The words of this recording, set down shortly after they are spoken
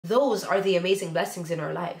Those are the amazing blessings in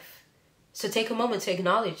our life. So take a moment to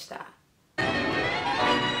acknowledge that.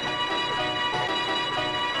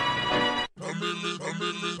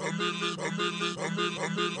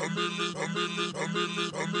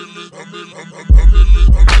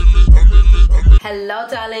 Hello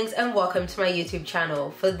darlings, and welcome to my YouTube channel.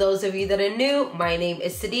 For those of you that are new, my name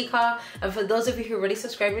is Sadika, and for those of you who already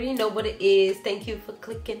subscribed, already know what it is. Thank you for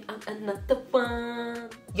clicking on another one.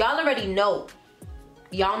 Y'all already know.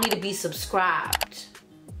 Y'all need to be subscribed.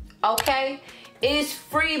 Okay? It's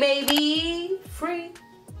free, baby. Free.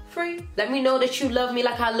 Let me know that you love me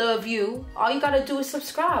like I love you. All you gotta do is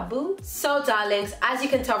subscribe, boo. So darlings, as you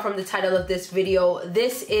can tell from the title of this video,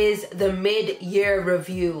 this is the mid-year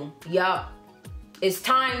review. Yup. It's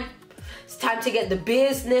time. It's time to get the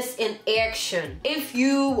business in action. If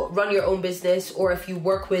you run your own business, or if you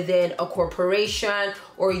work within a corporation,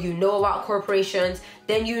 or you know about corporations,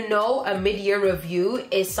 then you know a mid-year review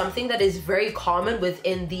is something that is very common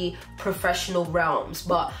within the professional realms.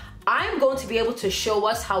 But I'm going to be able to show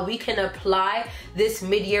us how we can apply this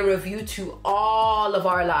mid-year review to all of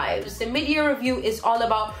our lives. The mid-year review is all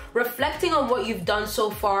about reflecting on what you've done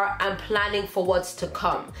so far and planning for what's to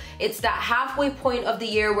come. It's that halfway point of the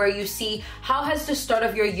year where you see how has the start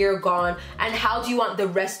of your year gone and how do you want the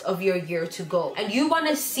rest of your year to go. And you want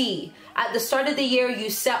to see at the start of the year,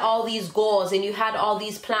 you set all these goals and you had all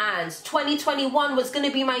these plans. 2021 was going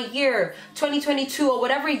to be my year. 2022 or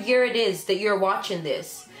whatever year it is that you're watching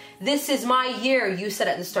this. This is my year, you said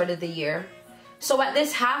at the start of the year. So at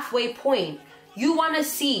this halfway point, you want to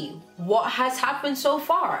see what has happened so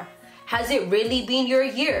far. Has it really been your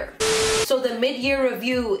year? So the mid-year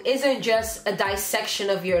review isn't just a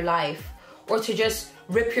dissection of your life, or to just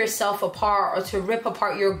rip yourself apart, or to rip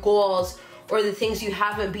apart your goals, or the things you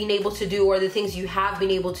haven't been able to do, or the things you have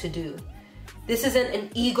been able to do. This isn't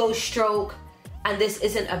an ego stroke, and this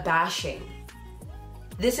isn't a bashing.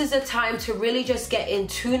 This is a time to really just get in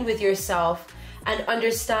tune with yourself and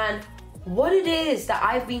understand what it is that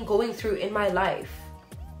I've been going through in my life.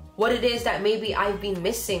 What it is that maybe I've been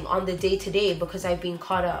missing on the day-to-day because I've been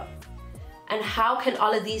caught up. And how can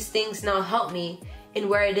all of these things now help me in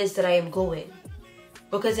where it is that I am going?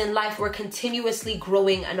 Because in life, we're continuously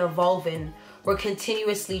growing and evolving. We're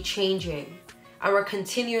continuously changing. And we're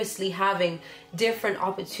continuously having different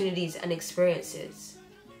opportunities and experiences.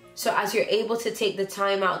 So as you're able to take the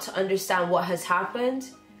time out to understand what has happened,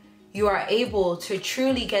 you are able to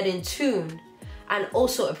truly get in tune and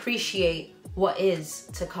also appreciate what is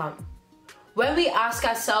to come. When we ask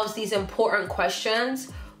ourselves these important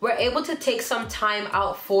questions, we're able to take some time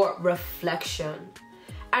out for reflection.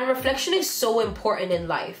 And reflection is so important in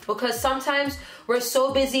life because sometimes we're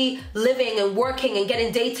so busy living and working and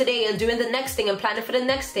getting day to day and doing the next thing and planning for the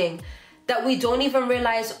next thing that we don't even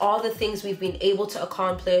realize all the things we've been able to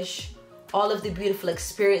accomplish, all of the beautiful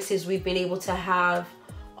experiences we've been able to have,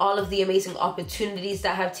 all of the amazing opportunities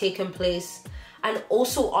that have taken place, and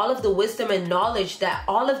also all of the wisdom and knowledge that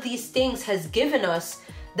all of these things has given us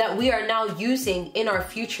that we are now using in our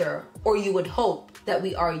future, or you would hope that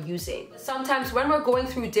we are using. Sometimes when we're going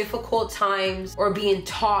through difficult times or being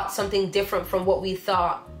taught something different from what we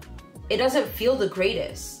thought, it doesn't feel the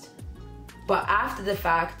greatest. But after the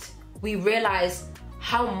fact, we realize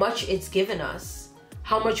how much it's given us,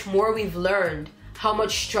 how much more we've learned, how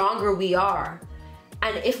much stronger we are.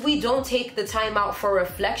 And if we don't take the time out for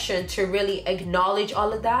reflection to really acknowledge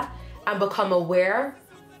all of that and become aware,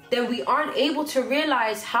 then we aren't able to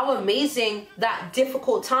realize how amazing that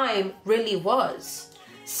difficult time really was.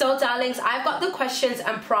 So darlings, I've got the questions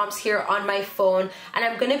and prompts here on my phone, and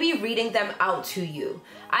I'm going to be reading them out to you.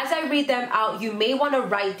 As I read them out, you may want to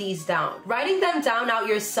write these down. Writing them down out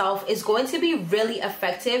yourself is going to be really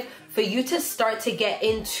effective for you to start to get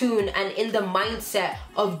in tune and in the mindset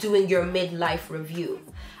of doing your midlife review.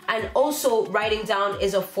 And also, writing down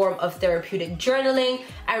is a form of therapeutic journaling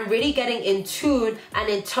and really getting in tune and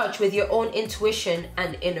in touch with your own intuition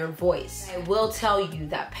and inner voice. I will tell you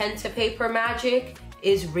that pen to paper magic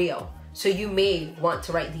is real, so you may want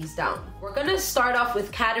to write these down. We're gonna start off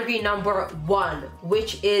with category number 1,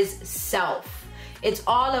 which is self. It's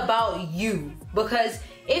all about you, because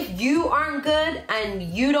if you aren't good and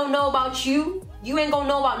you don't know about you, you ain't gonna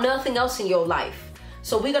know about nothing else in your life.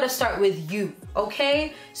 So we gotta start with you,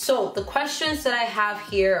 okay? So the questions that I have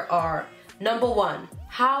here are, number 1,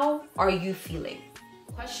 how are you feeling?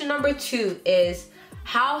 Question number 2 is,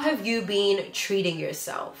 how have you been treating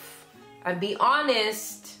yourself? And be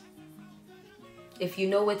honest, if you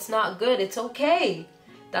know it's not good, it's okay.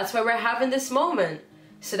 That's why we're having this moment,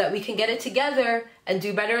 so that we can get it together and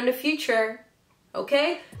do better in the future.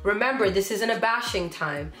 Okay? Remember, this isn't a bashing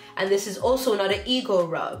time, and this is also not an ego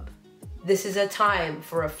rub. This is a time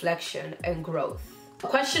for reflection and growth.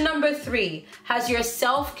 Question number 3, has your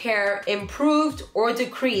self-care improved or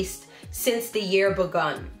decreased since the year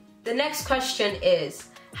begun? The next question is,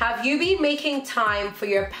 have you been making time for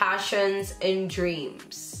your passions and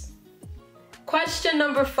dreams? Question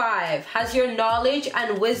number 5, has your knowledge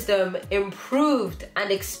and wisdom improved and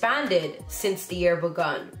expanded since the year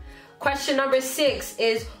begun? Question number 6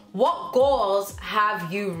 is, what goals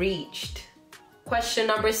have you reached? Question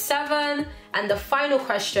number 7, and the final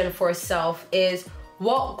question for self is,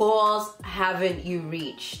 what goals haven't you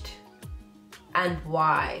reached and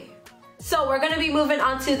why? So we're going to be moving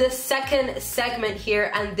on to the second segment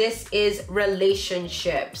here, and this is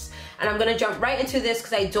relationships. And I'm going to jump right into this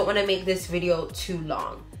because I don't want to make this video too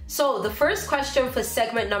long. So the first question for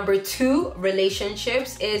segment number 2,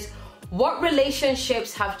 relationships, is what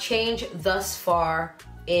relationships have changed thus far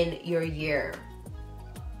in your year?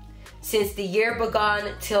 Since the year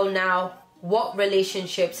begun till now, what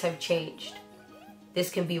relationships have changed? This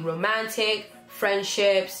can be romantic,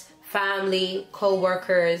 friendships, family,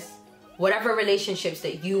 co-workers, whatever relationships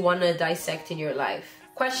that you want to dissect in your life.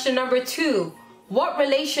 Question number 2, what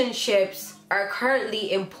relationships are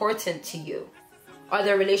currently important to you? Are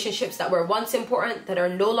there relationships that were once important that are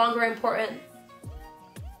no longer important?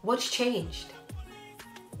 What's changed?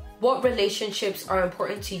 What relationships are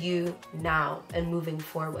important to you now and moving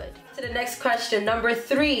forward? To the next question, number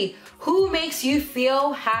 3, who makes you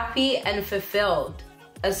feel happy and fulfilled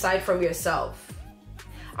aside from yourself?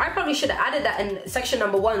 I probably should have added that in section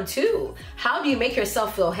number 1 too. How do you make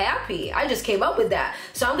yourself feel happy? I just came up with that.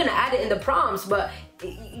 So I'm gonna add it in the prompts, but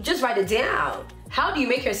just write it down. How do you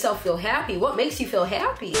make yourself feel happy? What makes you feel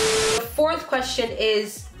happy? The fourth question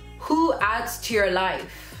is, who adds to your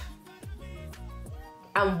life?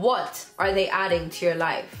 And what are they adding to your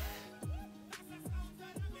life?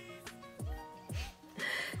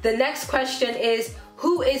 The next question is,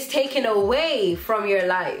 who is taken away from your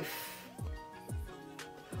life?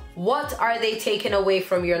 What are they taking away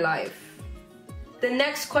from your life? The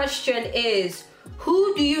next question is,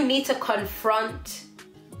 who do you need to confront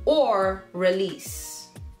or release?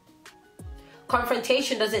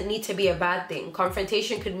 Confrontation doesn't need to be a bad thing.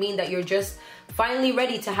 Confrontation could mean that you're just finally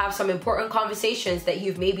ready to have some important conversations that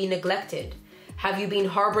you've maybe neglected. Have you been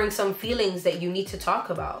harboring some feelings that you need to talk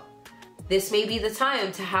about? This may be the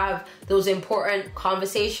time to have those important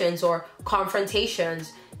conversations or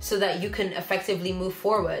confrontations so that you can effectively move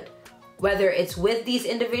forward, whether it's with these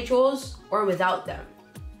individuals or without them.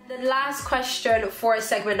 The last question for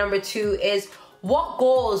segment number 2 is, what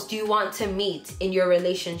goals do you want to meet in your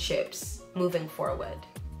relationships moving forward?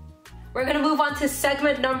 We're gonna move on to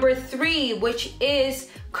segment number 3, which is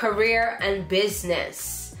career and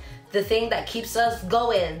business. The thing that keeps us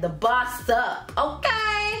going, the boss up,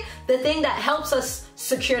 okay? The thing that helps us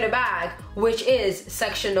secure the bag, which is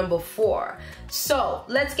section number 4. So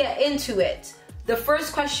let's get into it. The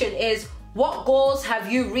first question is, what goals have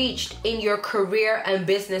you reached in your career and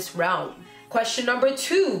business realm? Question number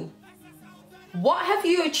 2, what have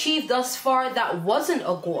you achieved thus far that wasn't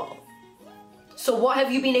a goal? So what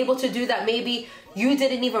have you been able to do that maybe you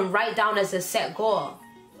didn't even write down as a set goal?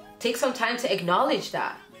 Take some time to acknowledge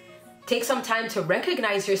that. Take some time to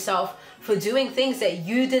recognize yourself for doing things that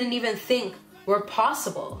you didn't even think were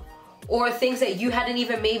possible, or things that you hadn't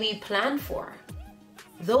even maybe planned for.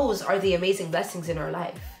 Those are the amazing blessings in our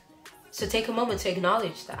life. So take a moment to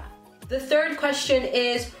acknowledge that. The third question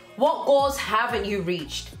is, what goals haven't you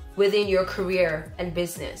reached within your career and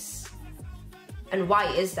business? And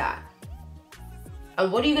why is that?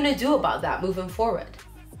 And what are you going to do about that moving forward?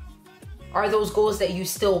 Are those goals that you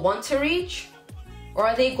still want to reach? Or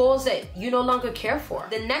are they goals that you no longer care for?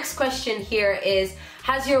 The next question here is,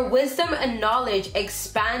 has your wisdom and knowledge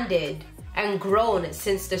expanded and grown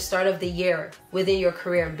since the start of the year within your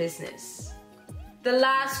career and business? The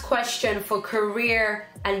last question for career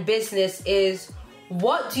and business is,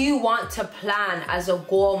 what do you want to plan as a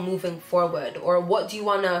goal moving forward? Or what do you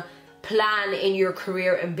want to plan in your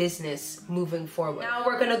career and business moving forward? Now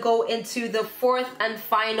we're going to go into the fourth and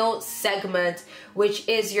final segment, which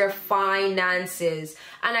is your finances.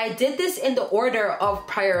 And I did this in the order of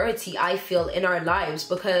priority, I feel, in our lives,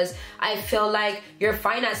 because I feel like your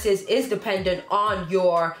finances is dependent on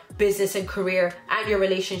your business and career and your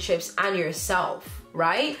relationships and yourself,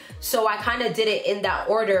 right? So I kind of did it in that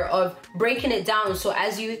order of breaking it down. So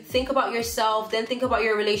as you think about yourself, then think about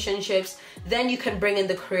your relationships, then you can bring in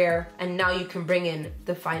the career, and now you can bring in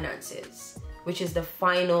the finances, which is the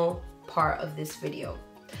final part of this video.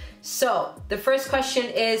 So the first question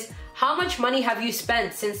is, how much money have you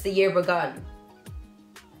spent since the year begun?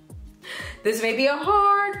 This may be a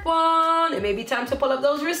hard one. It may be time to pull up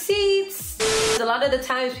those receipts. A lot of the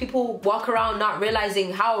times people walk around not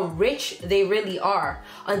realizing how rich they really are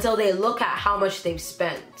until they look at how much they've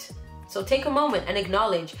spent. So take a moment and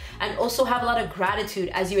acknowledge, and also have a lot of gratitude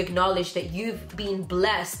as you acknowledge that you've been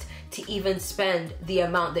blessed to even spend the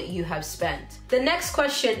amount that you have spent. The next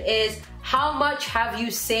question is, how much have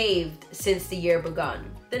you saved since the year begun?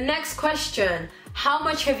 The next question, how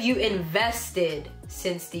much have you invested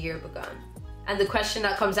since the year begun? And the question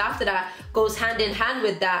that comes after that goes hand in hand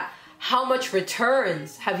with that. How much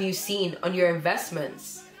returns have you seen on your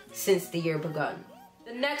investments since the year begun?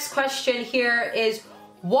 The next question here is,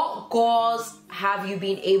 what goals have you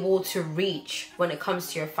been able to reach when it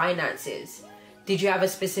comes to your finances? Did you have a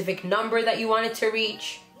specific number that you wanted to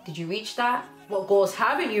reach? Did you reach that? What goals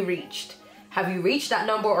haven't you reached? Have you reached that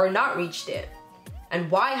number or not reached it? And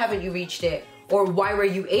why haven't you reached it? Or why were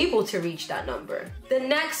you able to reach that number? The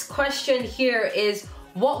next question here is,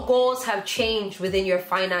 what goals have changed within your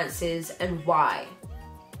finances and why?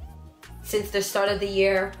 Since the start of the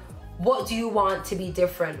year, what do you want to be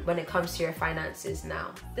different when it comes to your finances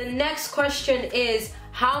now? The next question is,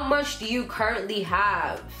 how much do you currently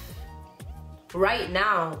have? Right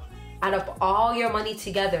now, add up all your money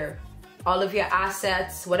together, all of your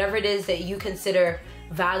assets, whatever it is that you consider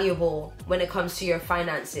valuable when it comes to your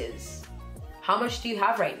finances. How much do you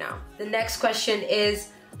have right now? The next question is,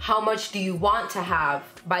 how much do you want to have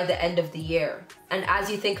by the end of the year? And as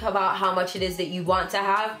you think about how much it is that you want to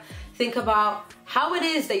have, think about how it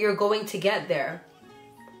is that you're going to get there.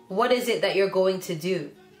 What is it that you're going to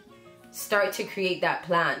do? Start to create that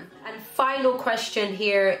plan. And final question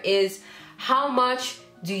here is, how much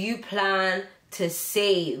do you plan to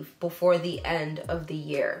save before the end of the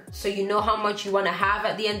year? So you know how much you want to have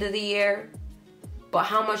at the end of the year, but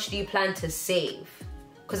how much do you plan to save?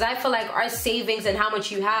 Because I feel like our savings and how much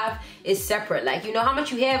you have is separate. Like, you know, how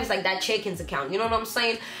much you have is like that checkings account. You know what I'm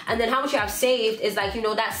saying? And then how much you have saved is like, you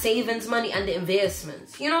know, that savings money and the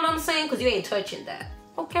investments. You know what I'm saying? Because you ain't touching that.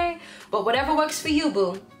 Okay? But whatever works for you,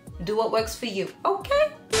 boo. Do what works for you.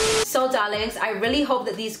 Okay? So, darlings, I really hope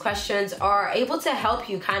that these questions are able to help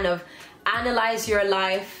you kind of analyze your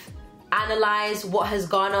life, analyze what has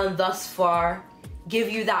gone on thus far, give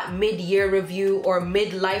you that mid-year review or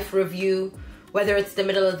mid-life review, whether it's the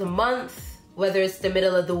middle of the month, whether it's the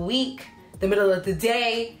middle of the week, the middle of the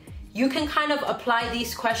day. You can kind of apply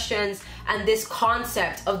these questions and this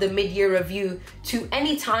concept of the mid-year review to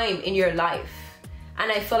any time in your life.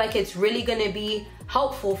 And I feel like it's really going to be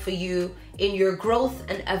helpful for you in your growth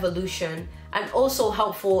and evolution, and also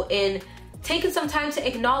helpful in taking some time to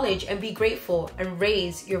acknowledge and be grateful and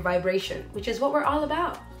raise your vibration, which is what we're all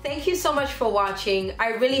about. Thank you so much for watching.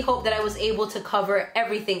 I really hope that I was able to cover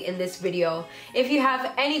everything in this video. If you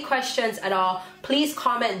have any questions at all, please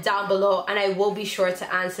comment down below and I will be sure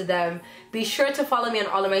to answer them. Be sure to follow me on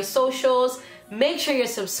all of my socials. Make sure you're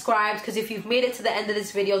subscribed, because if you've made it to the end of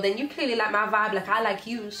this video, then you clearly like my vibe like I like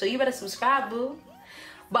you. So you better subscribe, boo.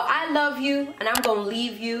 But I love you and I'm gonna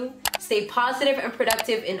leave you. Stay positive and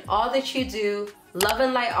productive in all that you do. Love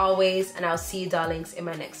and light always, and I'll see you, darlings, in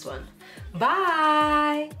my next one.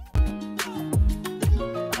 Bye.